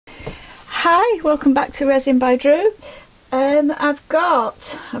Hi, welcome back to Resin by Drew. I've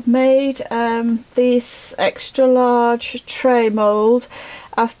made this extra large tray mould.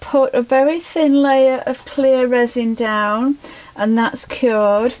 I've put a very thin layer of clear resin down and that's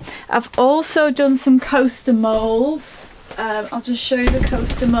cured. I've also done some coaster moulds. I'll just show you the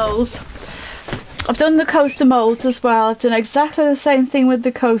coaster moulds. I've done the coaster moulds as well. I've done exactly the same thing with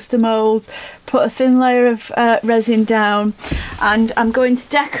the coaster moulds. Put a thin layer of resin down and I'm going to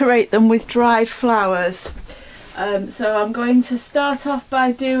decorate them with dried flowers. So I'm going to start off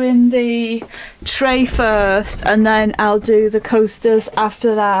by doing the tray first and then I'll do the coasters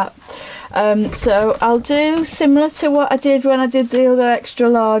after that. So I'll do similar to what I did when I did the other extra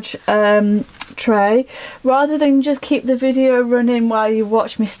large tray. Rather than just keep the video running while you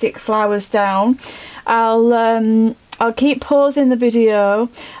watch me stick flowers down, I'll keep pausing the video,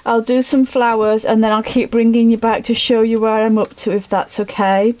 I'll do some flowers and then I'll keep bringing you back to show you where I'm up to, if that's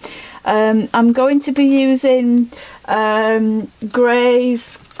okay. I'm going to be using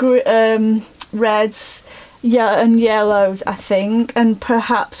greys, reds, and yellows, I think, and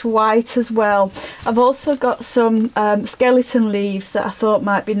perhaps white as well. I've also got some skeleton leaves that I thought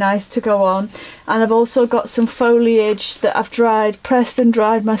might be nice to go on, and I've also got some foliage that I've pressed and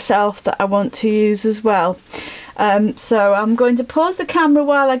dried myself that I want to use as well. So I'm going to pause the camera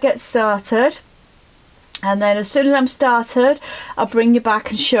while I get started, and then as soon as I'm started I'll bring you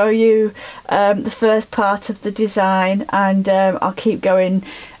back and show you the first part of the design, and I'll keep going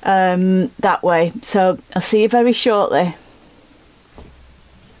that way. So I'll see you very shortly.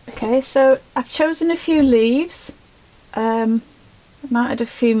 Okay, so I've chosen a few leaves. I might add a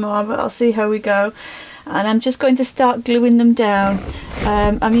few more, but I'll see how we go. And I'm just going to start gluing them down.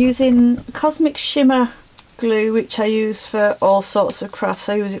 I'm using Cosmic Shimmer glue, which I use for all sorts of crafts.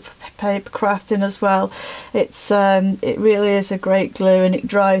 I use it for paper crafting as well. It really is a great glue and it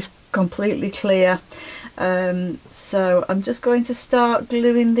dries completely clear. So I'm just going to start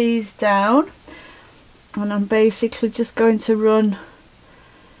gluing these down, and I'm basically just going to run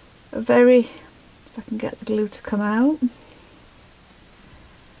if I can get the glue to come out.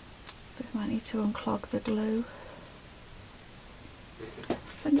 I might need to unclog the glue.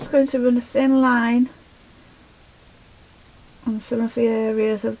 So I'm just going to run a thin line on some of the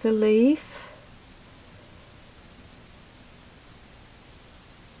areas of the leaf.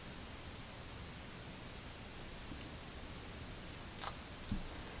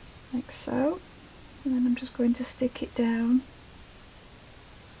 Like so, and then I'm just going to stick it down.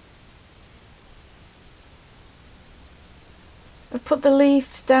 I put the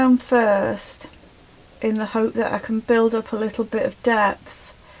leaves down first in the hope that I can build up a little bit of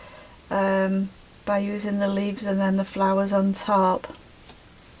depth by using the leaves and then the flowers on top.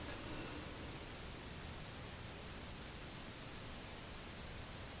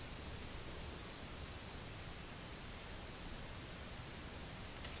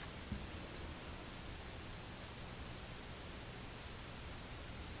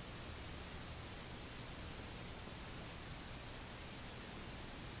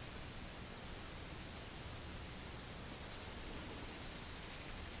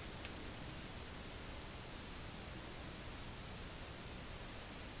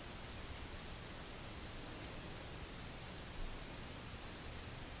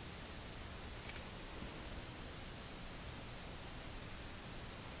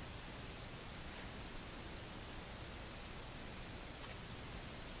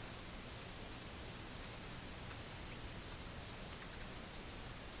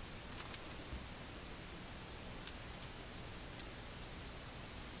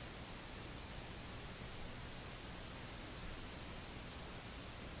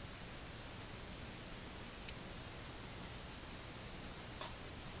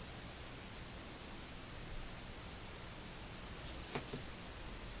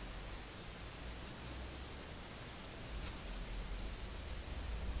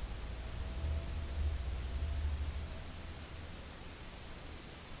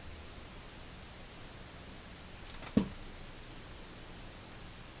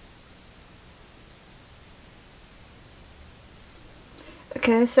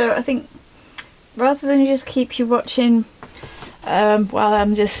 Okay, so I think rather than just keep you watching while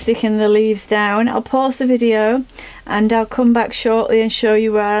I'm just sticking the leaves down, I'll pause the video and I'll come back shortly and show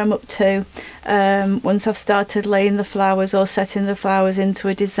you where I'm up to once I've started laying the flowers or setting the flowers into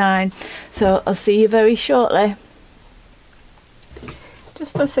a design. So I'll see you very shortly.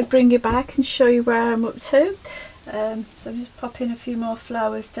 Just thought I'd bring you back and show you where I'm up to. So I'm just popping a few more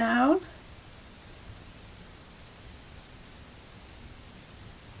flowers down.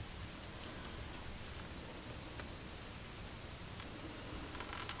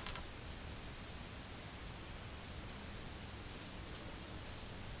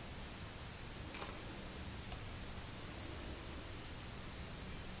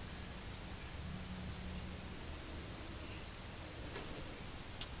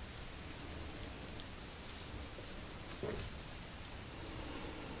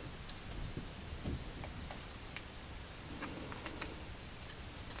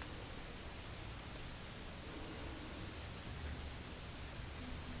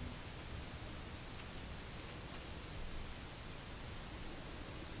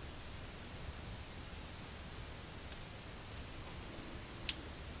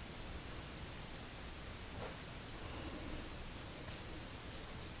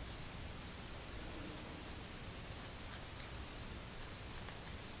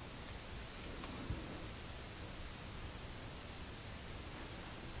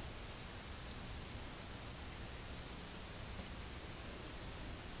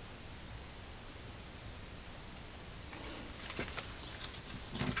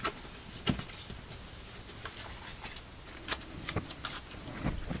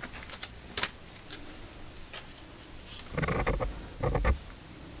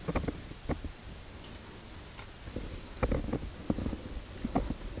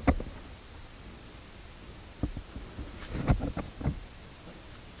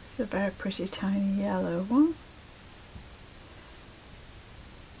 very pretty tiny yellow one.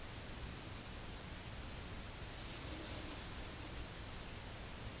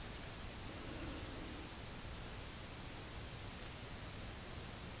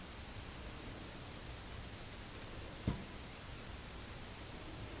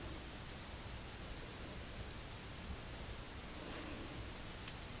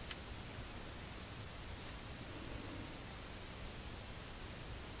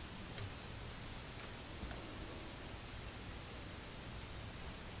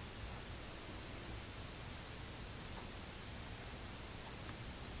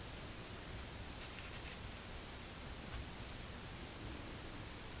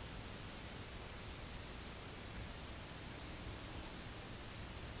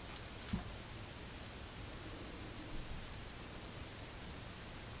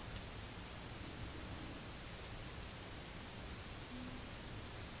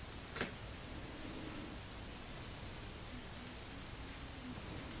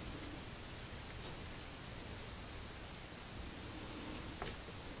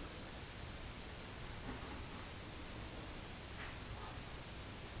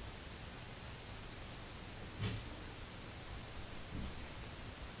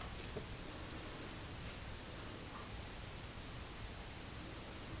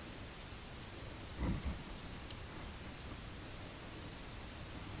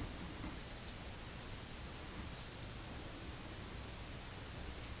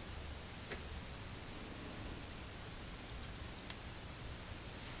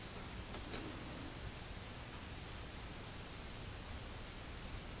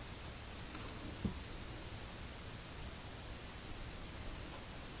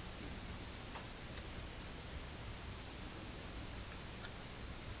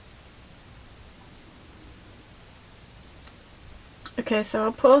 Okay, so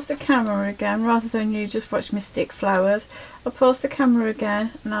I'll pause the camera again rather than you just watch me stick flowers. I'll pause the camera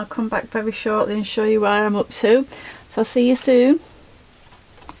again and I'll come back very shortly and show you where I'm up to. So I'll see you soon.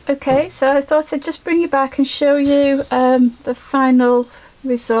 Okay, so I thought I'd just bring you back and show you the final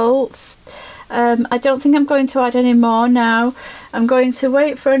results. I don't think I'm going to add any more now. I'm going to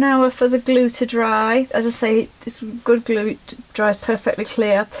wait for an hour for the glue to dry. As I say, it's good glue, it dries perfectly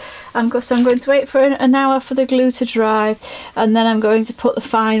clear. So I'm going to wait for an hour for the glue to dry, and then I'm going to put the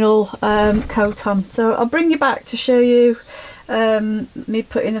final coat on. So I'll bring you back to show you me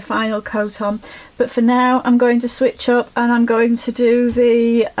putting the final coat on. But for now, I'm going to switch up and I'm going to do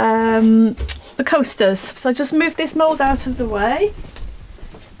the coasters. So I'll just move this mould out of the way.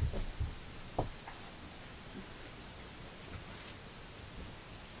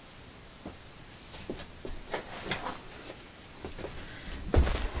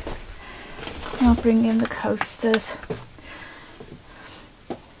 I'll bring in the coasters.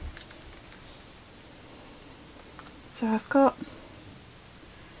 So I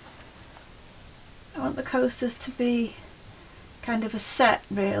want the coasters to be kind of a set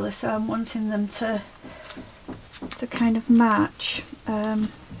really, so I'm wanting them to kind of match.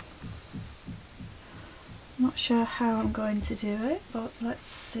 I'm not sure how I'm going to do it, but let's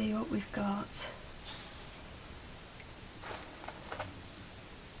see what we've got.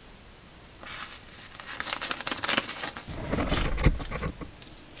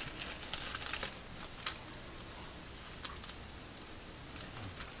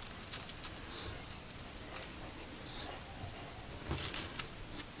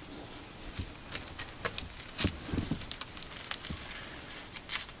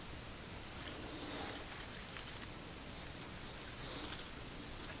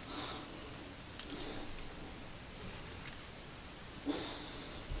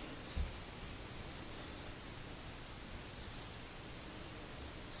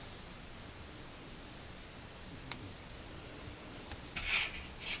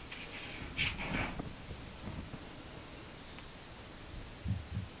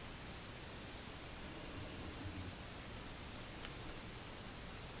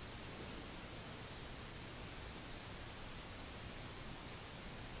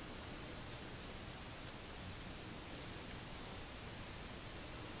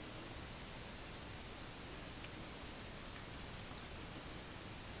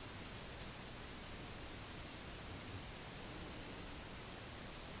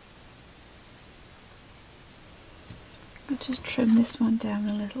 I'll just trim this one down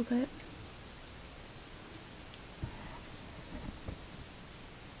a little bit.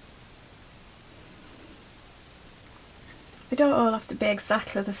 They don't all have to be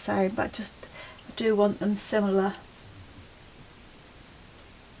exactly the same, but I do want them similar.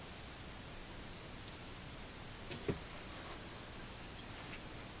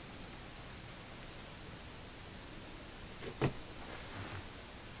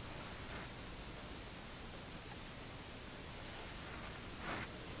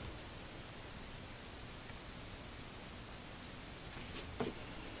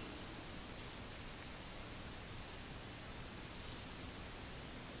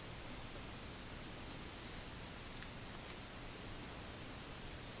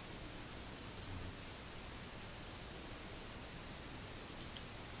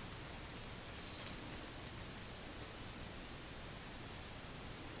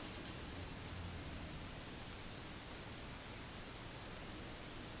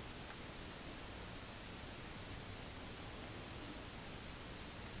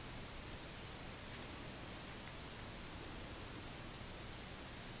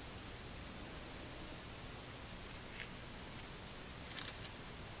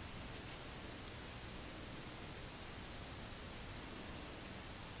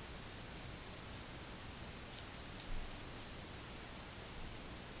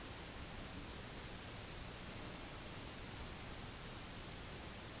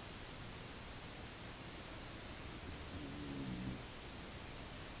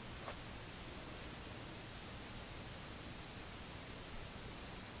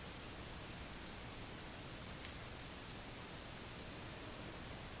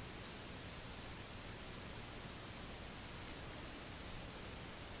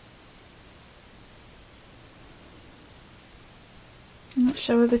 I'm not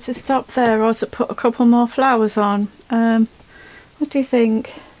sure whether to stop there or to put a couple more flowers on. What do you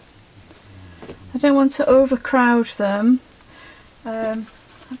think? I don't want to overcrowd them.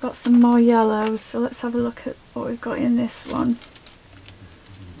 I've got some more yellows, so let's have a look at what we've got in this one.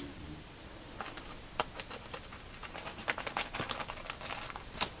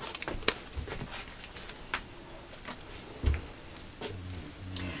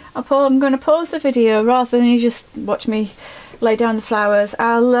 I'm going to pause the video rather than you just watch me lay down the flowers.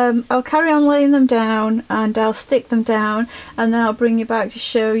 I'll carry on laying them down and I'll stick them down, and then I'll bring you back to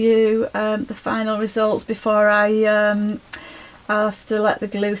show you the final results before I'll have to let the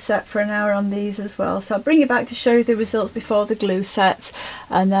glue set for an hour on these as well. So I'll bring you back to show you the results before the glue sets,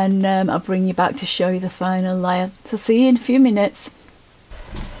 and then I'll bring you back to show you the final layer. So see you in a few minutes.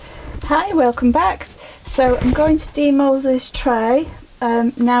 Hi, welcome back. So I'm going to demold this tray.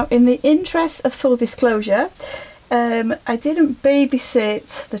 Now, in the interest of full disclosure, I didn't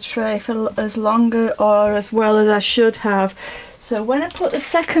babysit the tray for as long or as well as I should have. So when I put the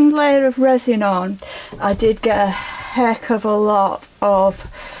second layer of resin on, I did get a heck of a lot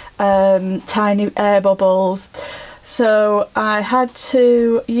of tiny air bubbles. So I had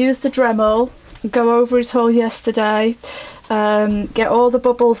to use the Dremel, go over it all yesterday, get all the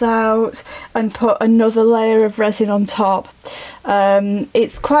bubbles out and put another layer of resin on top.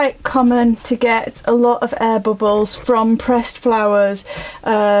 It's quite common to get a lot of air bubbles from pressed flowers.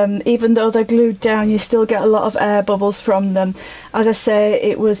 Even though they're glued down, you still get a lot of air bubbles from them. As I say,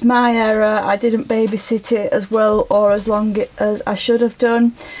 it was my error. I didn't babysit it as well or as long as I should have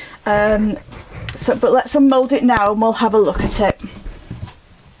done. But let's unmold it now and we'll have a look at it.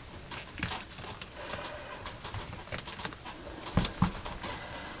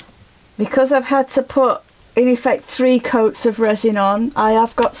 Because I've had to put in effect 3 coats of resin on, I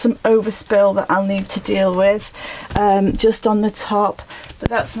have got some overspill that I'll need to deal with just on the top, but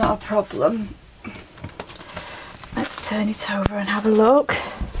that's not a problem. Let's turn it over and have a look.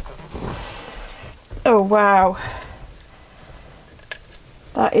 Oh wow,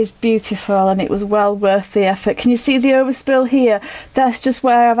 that is beautiful, and it was well worth the effort. Can you see the overspill here? That's just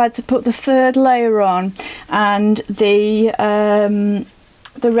where I've had to put the 3rd layer on, and the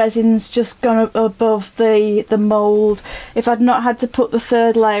resin's just gone above the mould. If I'd not had to put the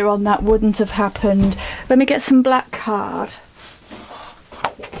 3rd layer on, that wouldn't have happened. Let me get some black card.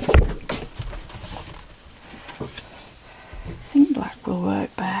 I think black will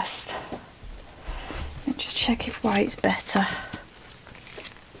work best. Let's just check if white's better.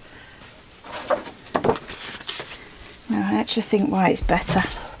 No, I actually think white's better.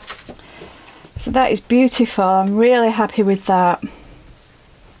 So that is beautiful. I'm really happy with that.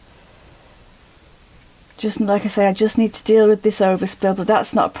 Just like I say, I just need to deal with this overspill, but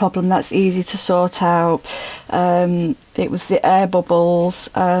that's not a problem. That's easy to sort out. It was the air bubbles,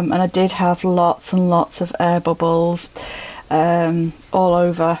 and I did have lots and lots of air bubbles all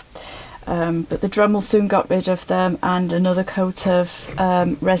over. But the Dremel soon got rid of them, and another coat of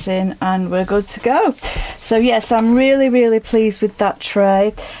resin, and we're good to go. So yes, I'm really pleased with that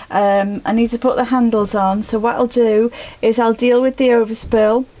tray. I need to put the handles on, so what I'll do is I'll deal with the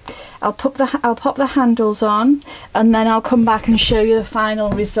overspill. I'll pop the handles on, and then I'll come back and show you the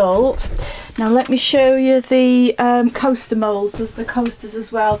final result. Now let me show you the coaster moulds, as the coasters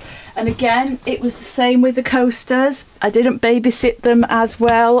as well. And again, it was the same with the coasters. I didn't babysit them as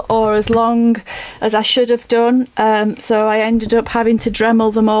well or as long as I should have done. So I ended up having to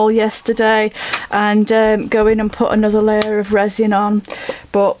Dremel them all yesterday and go in and put another layer of resin on.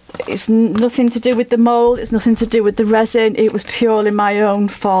 But it's nothing to do with the mould, it's nothing to do with the resin, it was purely my own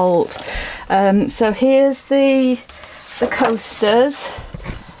fault. So here's the coasters.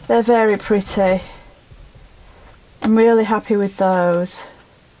 They're very pretty. I'm really happy with those.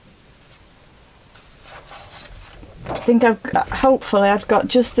 I think hopefully I've got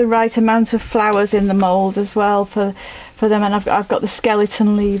just the right amount of flowers in the mould as well for them, and I've got the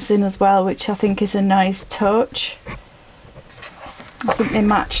skeleton leaves in as well, which I think is a nice touch. I think they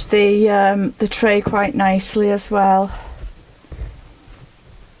match the tray quite nicely as well.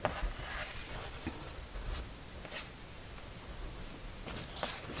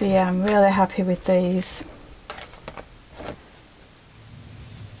 So yeah, I'm really happy with these.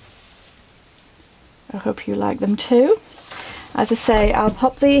 I hope you like them too. As I say, I'll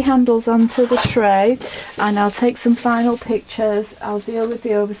pop the handles onto the tray and I'll take some final pictures. I'll deal with the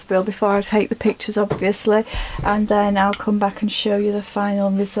overspill before I take the pictures, obviously, and then I'll come back and show you the final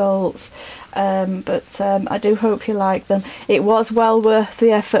results. I do hope you like them. It was well worth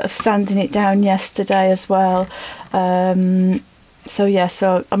the effort of sanding it down yesterday as well. So yeah,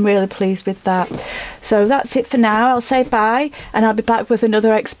 so I'm really pleased with that. So that's it for now. I'll say bye, and I'll be back with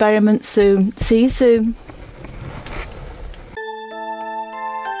another experiment soon. See you soon.